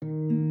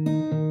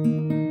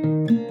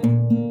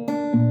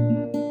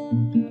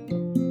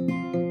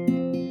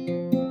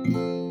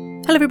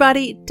Hello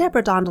everybody,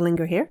 Deborah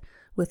Dondelinger here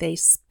with a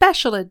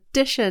special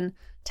edition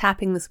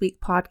Tapping This Week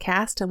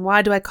podcast. And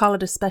why do I call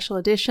it a special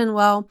edition?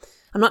 Well,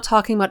 I'm not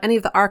talking about any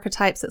of the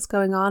archetypes that's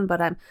going on,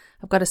 but I've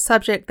got a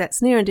subject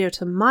that's near and dear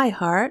to my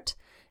heart,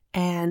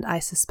 and I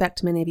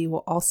suspect many of you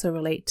will also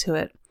relate to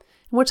it.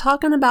 And we're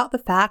talking about the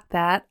fact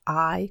that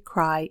I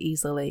cry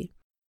easily.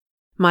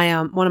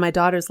 One of my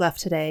daughters left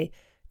today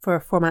for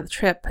a 4-month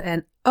trip,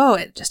 and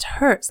it just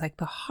hurts. Like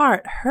the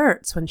heart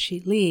hurts when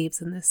she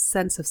leaves, and this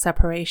sense of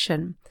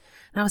separation.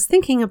 And I was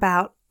thinking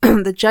about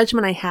the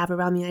judgment I have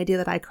around the idea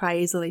that I cry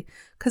easily,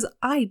 because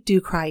I do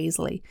cry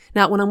easily.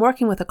 Now, when I'm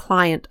working with a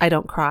client, I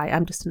don't cry.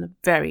 I'm just in a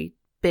very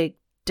big,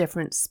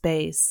 different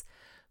space.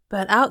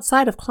 But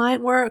outside of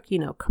client work,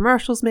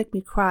 commercials make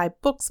me cry,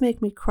 books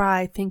make me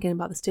cry, thinking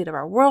about the state of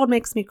our world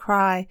makes me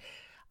cry.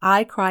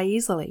 I cry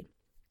easily.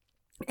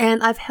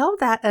 And I've held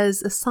that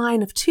as a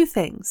sign of two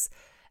things,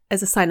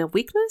 as a sign of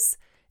weakness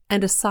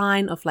and a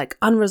sign of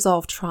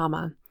unresolved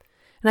trauma.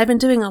 And I've been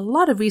doing a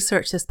lot of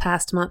research this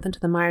past month into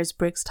the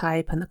Myers-Briggs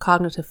type and the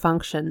cognitive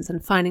functions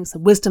and finding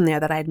some wisdom there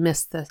that I had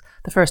missed the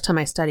first time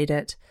I studied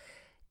it.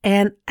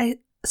 And I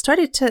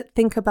started to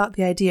think about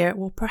the idea,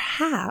 well,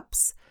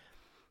 perhaps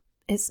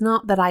it's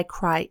not that I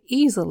cry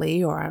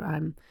easily or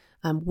I'm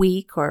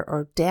weak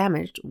or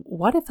damaged.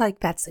 What if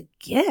that's a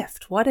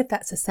gift? What if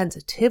that's a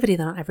sensitivity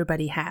that not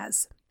everybody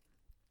has?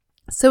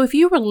 So if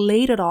you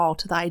relate at all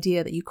to the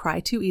idea that you cry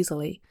too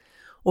easily,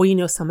 or you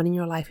know someone in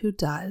your life who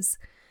does,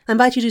 I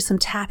invite you to do some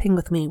tapping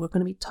with me. We're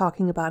going to be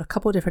talking about a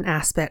couple of different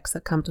aspects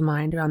that come to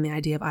mind around the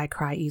idea of I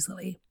cry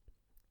easily.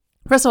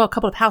 First of all, a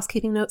couple of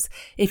housekeeping notes.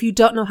 If you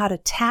don't know how to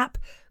tap,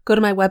 go to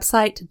my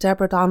website,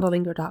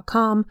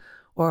 deborah.dondelinger.com,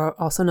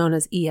 or also known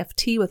as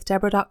EFT with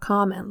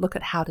Deborah.com, and look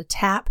at how to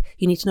tap.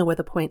 You need to know where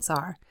the points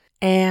are.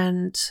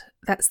 And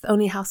that's the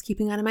only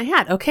housekeeping item I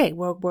had. Okay,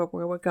 where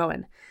we're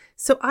going.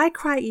 So I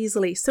cry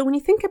easily. So when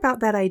you think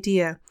about that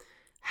idea,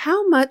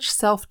 how much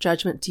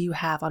self-judgment do you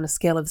have on a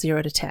scale of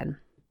 0 to 10?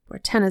 Where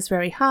 10 is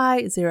very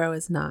high, 0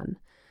 is none.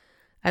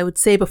 I would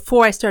say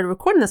before I started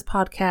recording this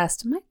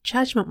podcast, my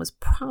judgment was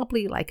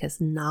probably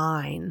as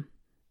 9.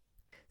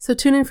 So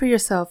tune in for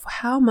yourself.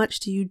 How much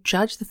do you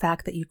judge the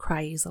fact that you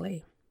cry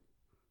easily?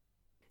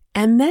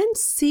 And then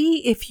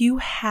see if you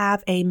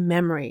have a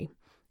memory,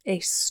 a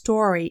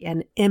story,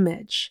 an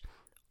image,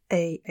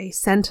 a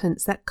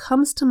sentence that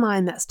comes to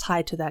mind that's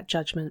tied to that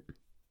judgment.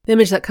 The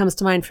image that comes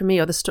to mind for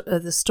me, or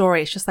the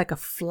story, it's just like a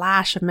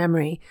flash of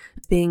memory.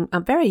 Being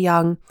very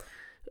young,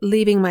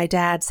 leaving my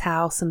dad's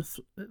house and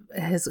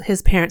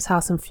his parents'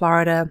 house in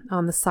Florida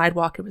on the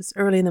sidewalk. It was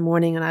early in the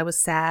morning and I was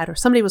sad, or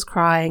somebody was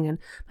crying, and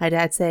my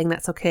dad saying,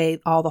 "That's okay,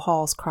 all the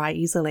halls cry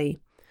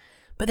easily."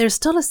 But there's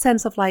still a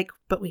sense of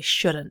but we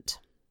shouldn't.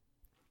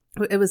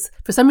 It was,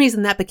 for some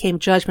reason, that became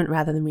judgment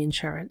rather than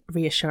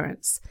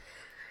reassurance.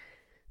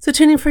 So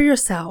tune in for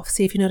yourself,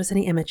 see if you notice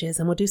any images,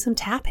 and we'll do some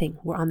tapping.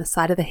 We're on the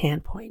side of the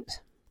hand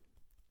point.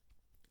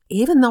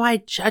 Even though I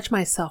judge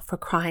myself for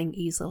crying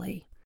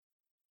easily,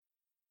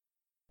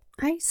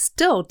 I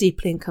still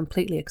deeply and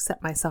completely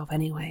accept myself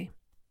anyway.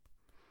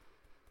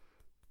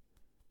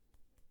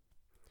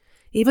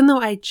 Even though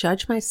I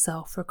judge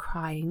myself for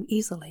crying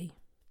easily,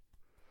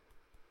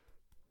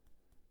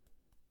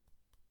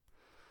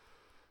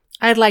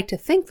 I'd like to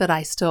think that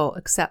I still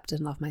accept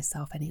and love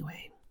myself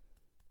anyway.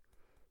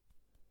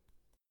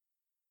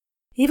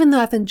 Even though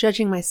I've been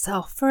judging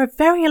myself for a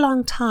very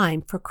long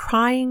time for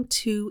crying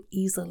too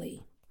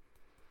easily,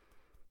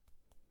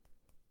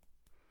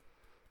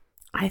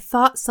 I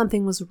thought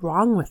something was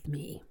wrong with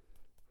me.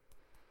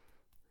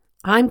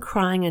 I'm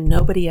crying and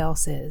nobody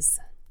else is.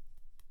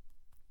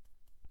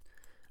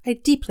 I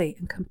deeply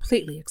and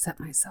completely accept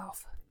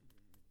myself.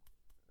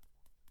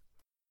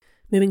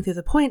 Moving through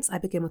the points, I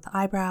begin with the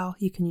eyebrow.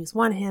 You can use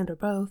one hand or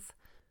both.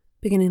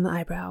 Beginning the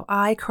eyebrow,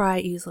 I cry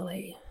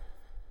easily.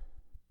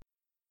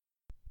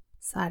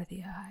 Side of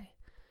the eye.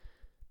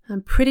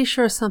 I'm pretty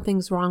sure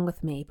something's wrong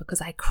with me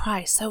because I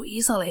cry so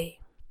easily.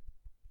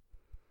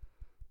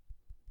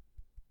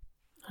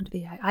 Under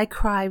the eye, I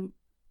cry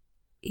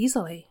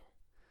easily.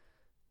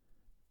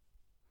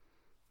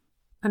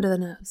 Under the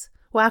nose.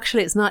 Well,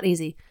 actually, it's not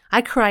easy.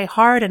 I cry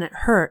hard and it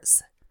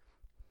hurts.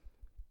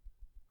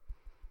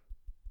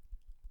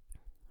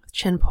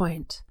 Chin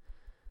point.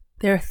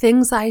 There are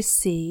things I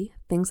see,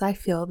 things I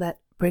feel that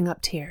bring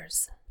up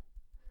tears.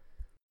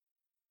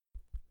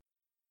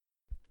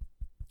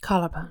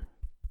 Collarbone.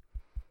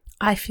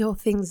 I feel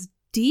things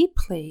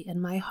deeply in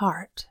my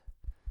heart.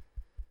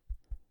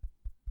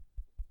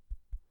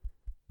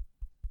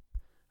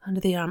 Under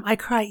the arm, I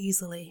cry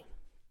easily.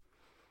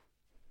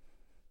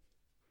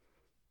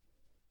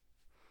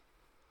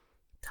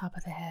 Top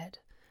of the head.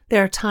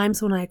 There are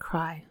times when I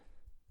cry.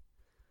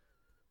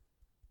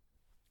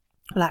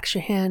 Relax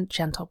your hand,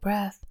 gentle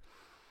breath.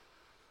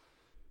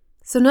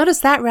 So notice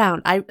that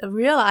round. I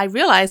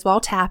realized while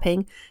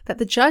tapping that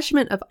the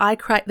judgment of I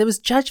cry, there was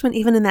judgment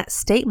even in that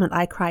statement,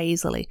 I cry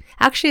easily.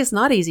 Actually, it's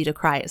not easy to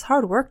cry. It's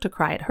hard work to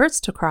cry. It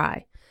hurts to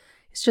cry.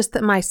 It's just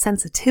that my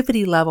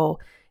sensitivity level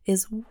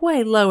is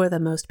way lower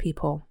than most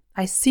people.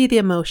 I see the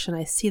emotion,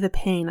 I see the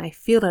pain, I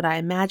feel it, I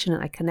imagine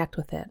it, I connect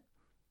with it.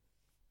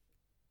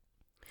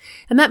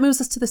 And that moves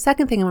us to the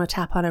second thing I want to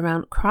tap on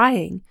around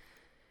crying.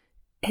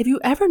 Have you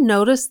ever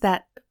noticed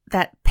that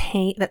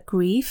pain, that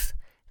grief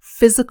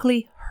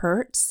physically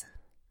hurts?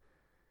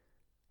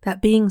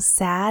 That being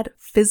sad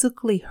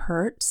physically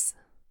hurts?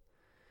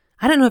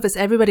 I don't know if it's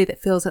everybody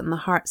that feels it in the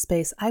heart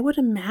space. I would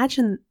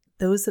imagine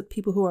those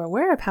people who are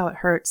aware of how it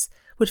hurts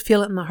would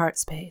feel it in the heart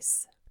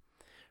space.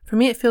 For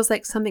me, it feels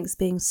like something's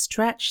being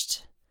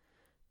stretched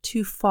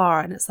too far,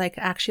 and it's like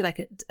actually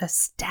like a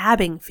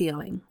stabbing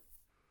feeling.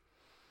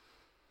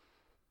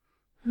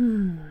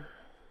 On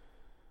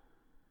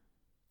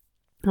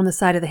the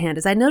side of the hand,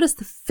 as I notice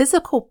the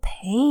physical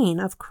pain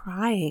of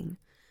crying,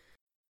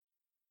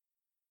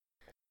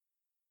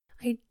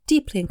 I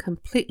deeply and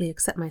completely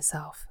accept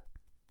myself.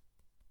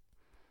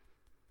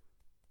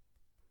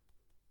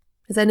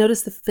 As I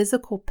notice the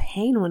physical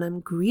pain when I'm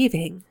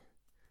grieving,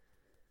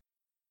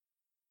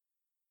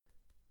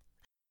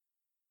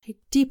 I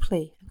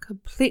deeply and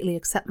completely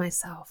accept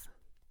myself.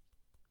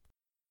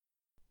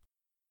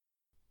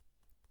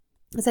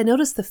 As I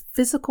notice the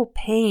physical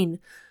pain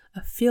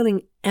of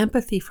feeling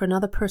empathy for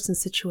another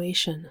person's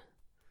situation,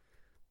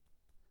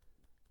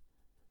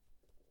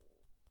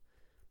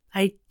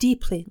 I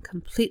deeply and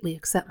completely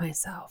accept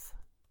myself.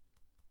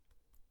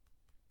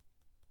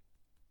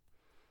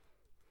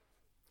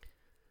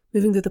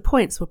 Moving through the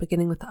points, we're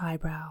beginning with the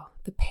eyebrow.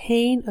 The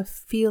pain of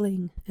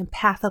feeling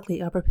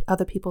empathically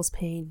other people's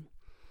pain.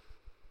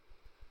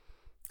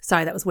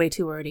 Sorry, that was way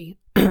too wordy.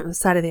 The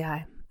side of the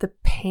eye. The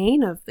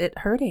pain of it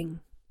hurting.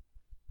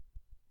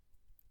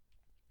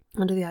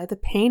 Under the eye, the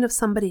pain of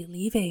somebody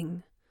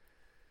leaving.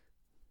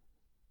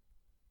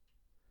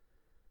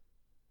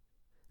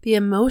 The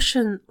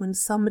emotion when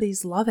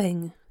somebody's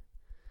loving.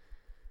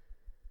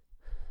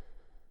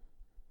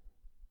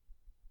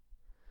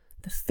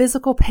 The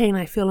physical pain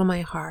I feel in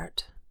my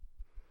heart.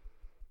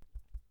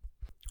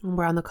 When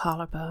we're on the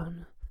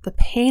collarbone. The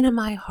pain in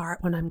my heart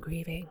when I'm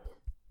grieving.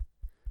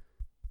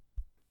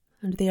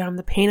 Under the arm,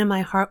 the pain in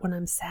my heart when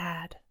I'm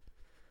sad.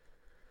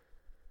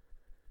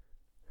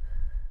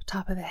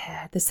 Top of the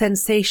head, the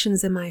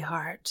sensations in my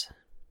heart.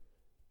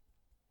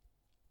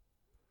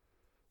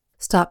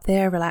 Stop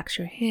there, relax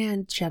your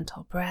hand,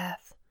 gentle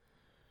breath.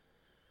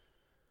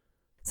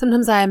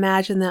 Sometimes I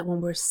imagine that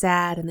when we're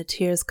sad and the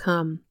tears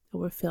come,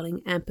 or we're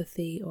feeling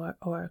empathy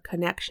or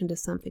connection to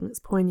something that's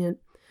poignant,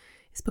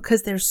 it's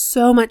because there's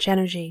so much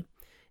energy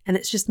and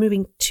it's just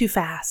moving too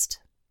fast.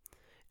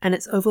 And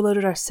it's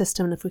overloaded our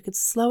system. And if we could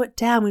slow it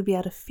down, we'd be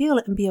able to feel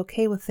it and be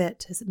okay with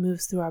it as it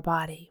moves through our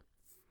body.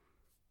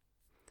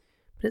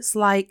 But it's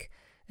like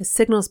a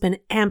signal's been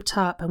amped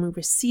up and we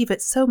receive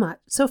it so much,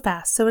 so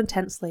fast, so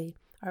intensely.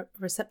 Our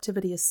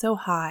receptivity is so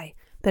high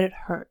that it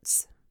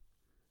hurts.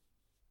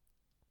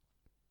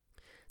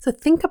 So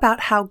think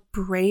about how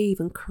brave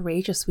and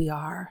courageous we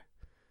are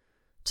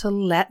to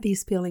let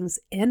these feelings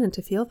in and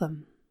to feel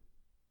them.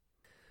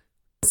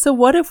 So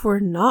what if we're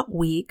not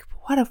weak?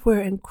 What if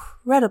we're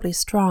incredibly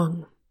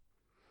strong?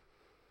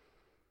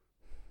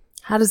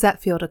 How does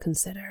that feel to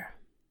consider?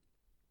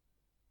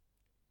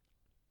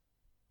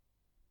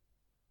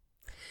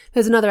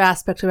 There's another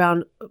aspect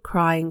around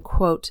crying,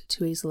 quote,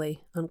 too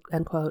easily,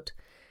 unquote,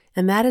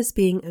 and that is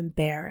being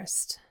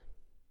embarrassed.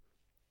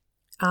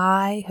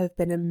 I have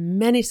been in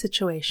many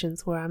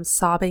situations where I'm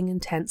sobbing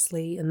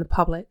intensely in the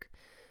public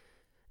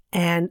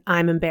and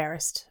I'm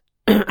embarrassed.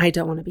 I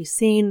don't want to be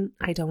seen.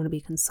 I don't want to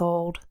be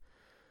consoled.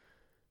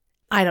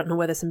 I don't know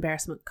where this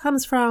embarrassment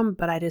comes from,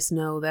 but I just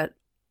know that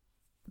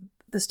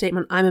the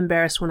statement, I'm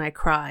embarrassed when I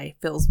cry,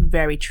 feels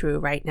very true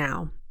right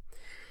now.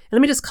 And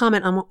let me just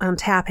comment on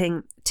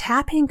tapping.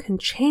 Tapping can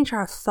change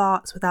our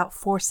thoughts without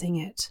forcing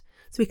it.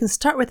 So we can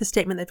start with a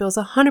statement that feels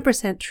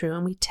 100% true,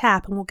 and we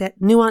tap and we'll get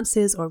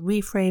nuances or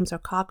reframes or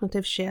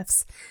cognitive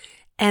shifts.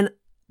 And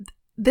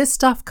this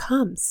stuff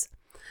comes.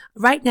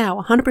 Right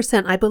now,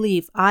 100%, I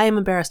believe I am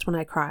embarrassed when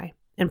I cry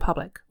in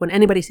public. When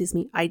anybody sees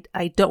me,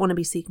 I don't want to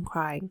be seen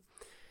crying.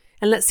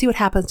 And let's see what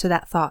happens to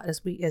that thought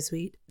as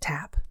we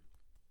tap.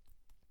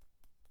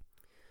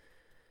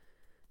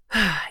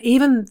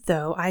 Even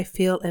though I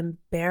feel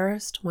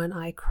embarrassed when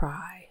I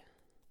cry,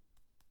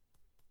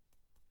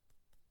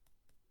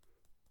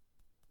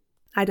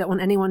 I don't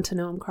want anyone to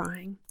know I'm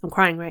crying. I'm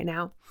crying right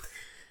now.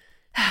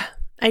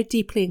 I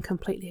deeply and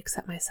completely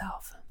accept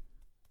myself.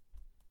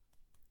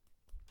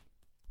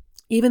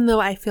 Even though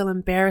I feel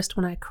embarrassed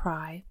when I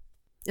cry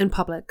in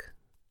public,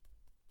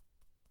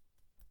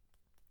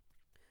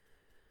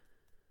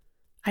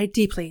 I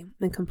deeply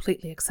and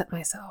completely accept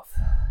myself.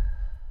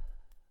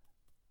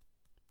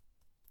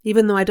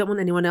 Even though I don't want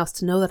anyone else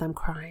to know that I'm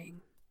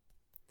crying,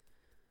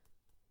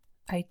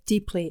 I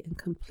deeply and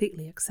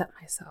completely accept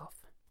myself.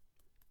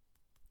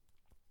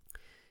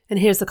 And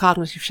here's the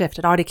cognitive shift.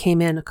 It already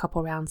came in a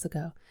couple rounds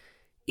ago.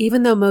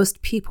 Even though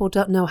most people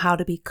don't know how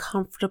to be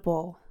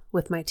comfortable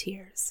with my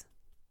tears,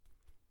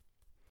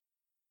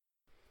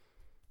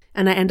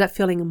 and I end up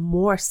feeling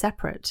more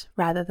separate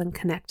rather than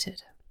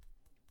connected,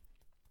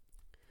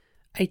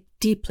 I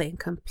deeply and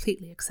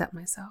completely accept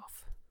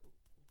myself.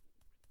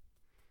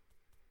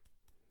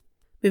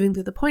 Moving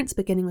through the points,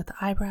 beginning with the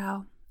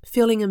eyebrow,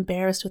 feeling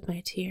embarrassed with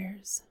my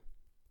tears.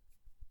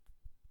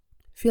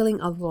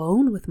 Feeling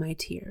alone with my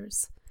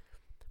tears.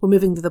 We're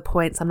moving through the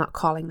points, I'm not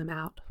calling them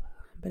out,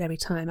 but every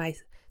time I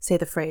say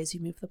the phrase, you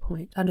move the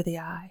point under the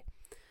eye.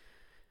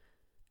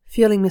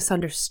 Feeling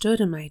misunderstood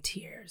in my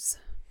tears.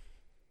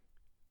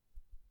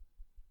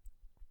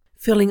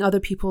 Feeling other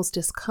people's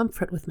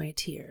discomfort with my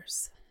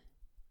tears.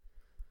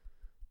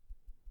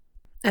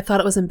 I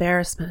thought it was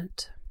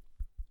embarrassment.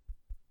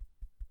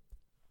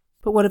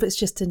 But what if it's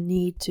just a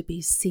need to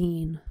be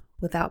seen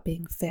without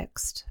being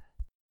fixed?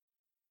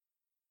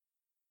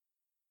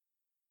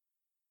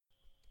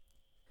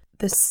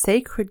 The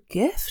sacred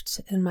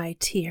gift in my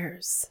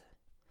tears.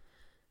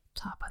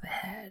 Top of the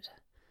head.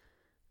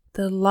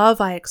 The love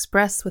I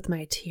express with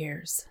my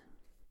tears.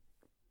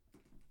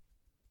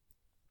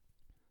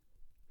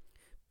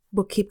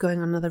 We'll keep going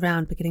on another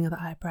round, beginning of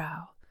the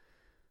eyebrow.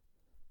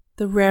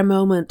 The rare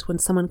moment when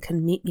someone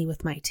can meet me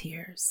with my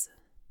tears.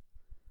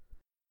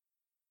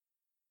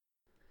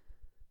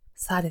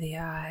 Side of the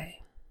eye.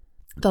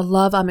 The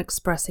love I'm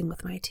expressing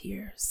with my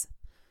tears.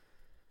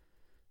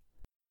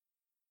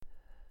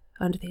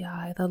 Under the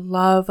eye. The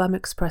love I'm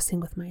expressing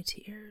with my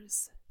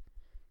tears.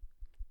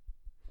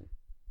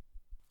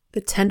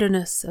 The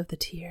tenderness of the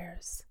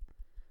tears.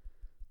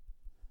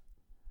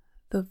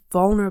 The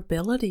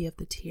vulnerability of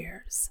the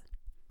tears.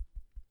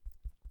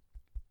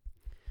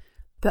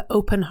 The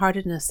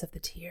open-heartedness of the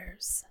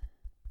tears.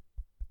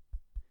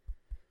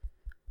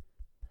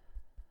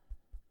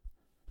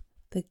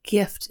 The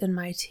gift in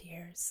my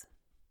tears.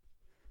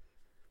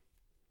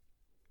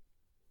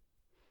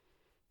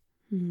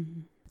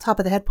 Top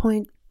of the head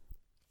point.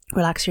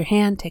 Relax your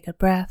hand, take a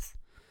breath.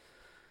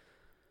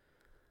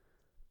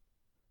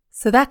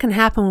 So that can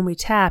happen when we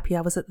tap.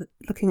 I was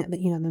looking at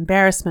the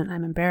embarrassment.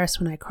 I'm embarrassed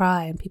when I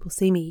cry and people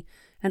see me.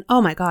 And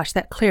oh my gosh,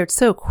 that cleared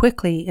so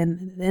quickly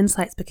and the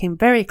insights became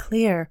very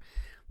clear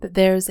that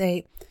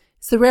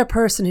it's the rare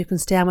person who can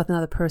stand with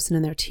another person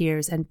in their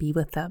tears and be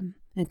with them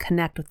and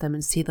connect with them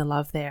and see the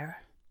love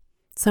there.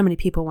 So many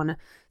people want to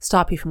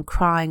stop you from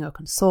crying or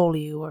console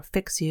you or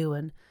fix you,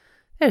 and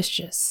there's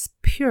just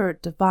pure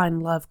divine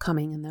love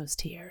coming in those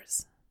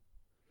tears.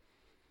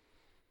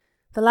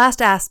 The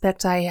last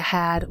aspect I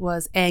had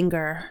was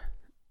anger,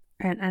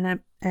 and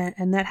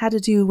that had to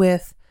do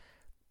with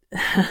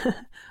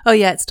oh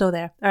yeah, it's still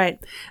there. All right,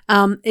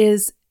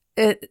 is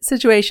it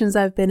situations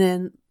I've been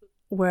in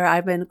where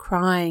I've been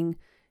crying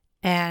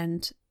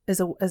and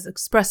as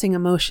expressing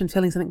emotion,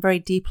 feeling something very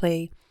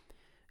deeply,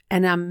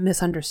 and I'm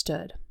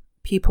misunderstood.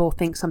 People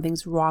think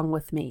something's wrong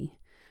with me.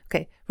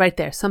 Okay, right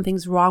there.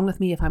 Something's wrong with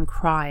me if I'm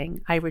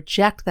crying. I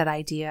reject that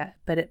idea,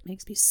 but it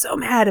makes me so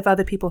mad if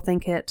other people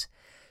think it.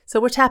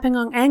 So we're tapping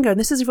on anger. And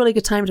this is a really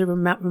good time to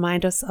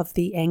remind us of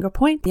the anger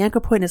point. The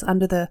anger point is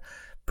under the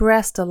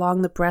breast,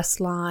 along the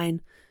breast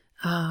line,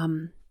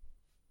 the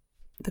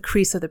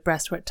crease of the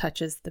breast where it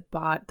touches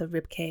the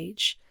rib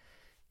cage.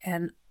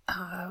 And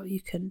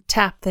you can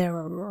tap there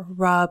or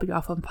rub. You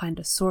often find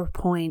a sore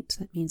point.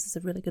 That means it's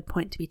a really good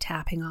point to be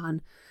tapping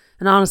on.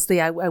 And honestly,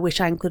 I wish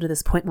I included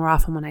this point more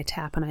often when I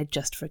tap and I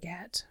just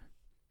forget.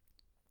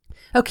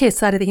 Okay,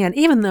 side of the hand,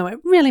 even though it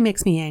really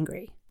makes me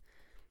angry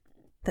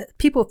that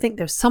people think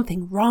there's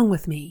something wrong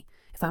with me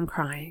if I'm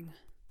crying,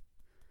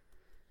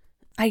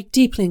 I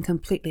deeply and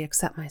completely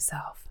accept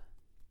myself.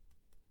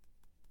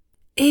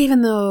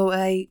 Even though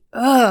I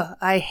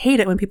hate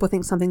it when people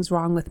think something's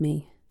wrong with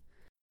me.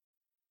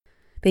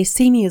 They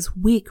see me as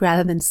weak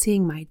rather than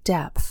seeing my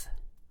depth.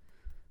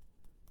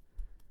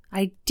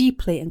 I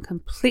deeply and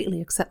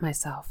completely accept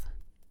myself.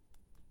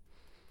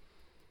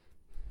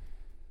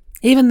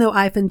 Even though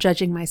I've been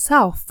judging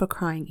myself for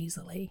crying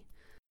easily.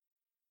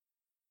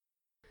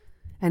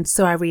 And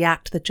so I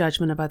react to the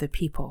judgment of other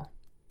people.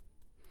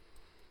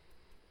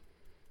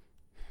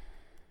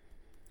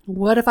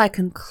 What if I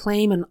can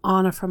claim and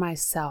honor for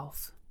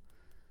myself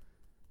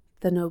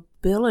the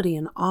nobility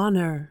and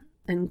honor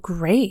and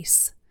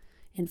grace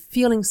in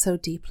feeling so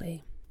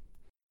deeply?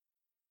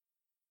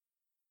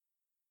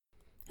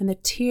 And the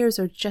tears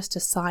are just a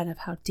sign of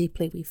how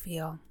deeply we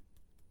feel.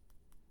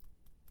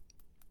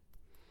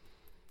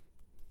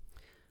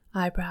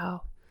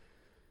 Eyebrow.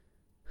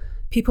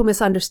 People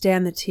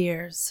misunderstand the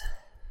tears.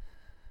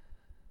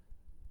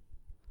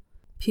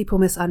 People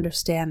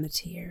misunderstand the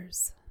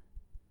tears.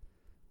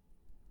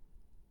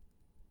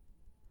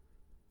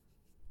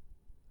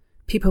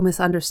 People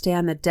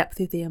misunderstand the depth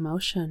of the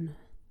emotion.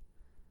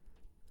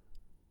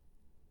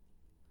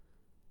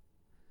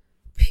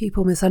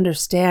 People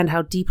misunderstand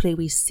how deeply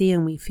we see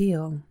and we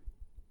feel.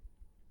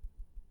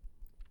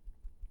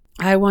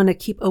 I want to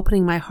keep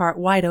opening my heart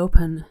wide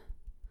open,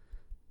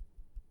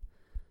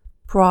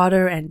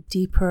 broader and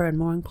deeper and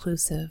more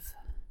inclusive.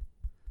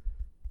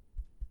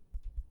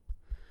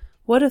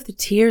 What if the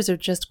tears are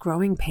just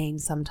growing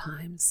pains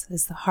sometimes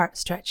as the heart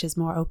stretches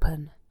more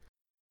open?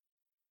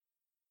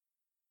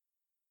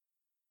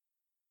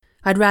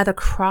 I'd rather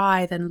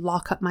cry than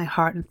lock up my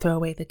heart and throw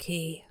away the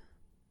key.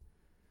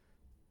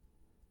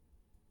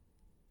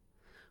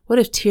 What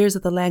if tears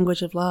are the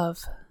language of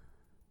love?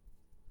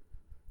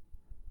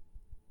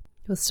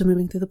 So still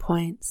moving through the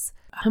points.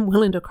 I'm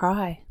willing to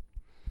cry.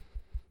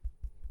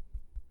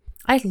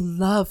 I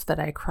love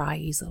that I cry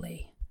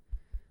easily.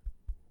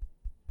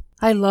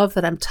 I love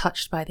that I'm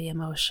touched by the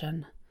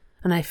emotion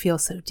and I feel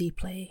so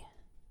deeply.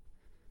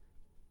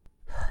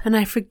 And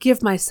I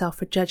forgive myself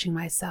for judging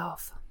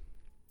myself.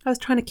 I was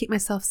trying to keep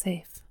myself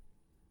safe.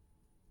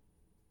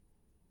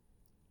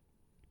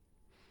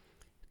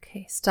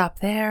 Okay, stop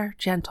there.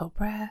 Gentle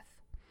breath.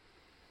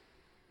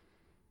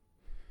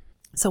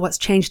 So what's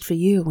changed for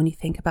you when you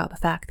think about the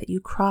fact that you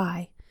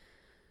cry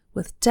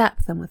with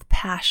depth and with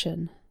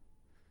passion?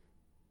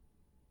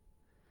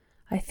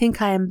 I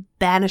think I am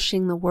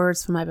banishing the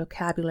words from my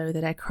vocabulary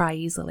that I cry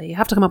easily. I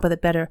have to come up with a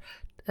better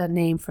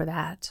name for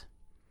that.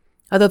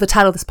 Although the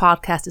title of this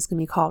podcast is going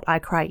to be called I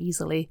Cry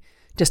Easily,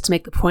 just to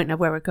make the point of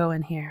where we're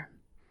going here.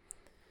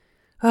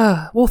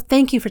 Well,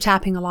 thank you for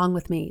tapping along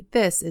with me.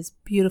 This is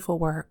beautiful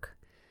work.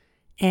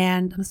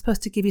 And I'm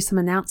supposed to give you some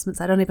announcements.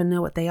 I don't even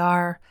know what they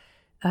are.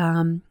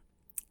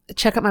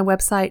 Check out my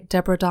website,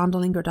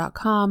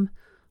 DeborahDondelinger.com,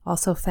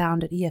 also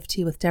found at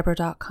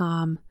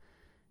EFTwithDeborah.com.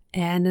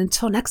 And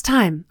until next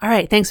time, all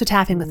right, thanks for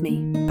tapping with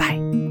me.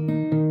 Bye.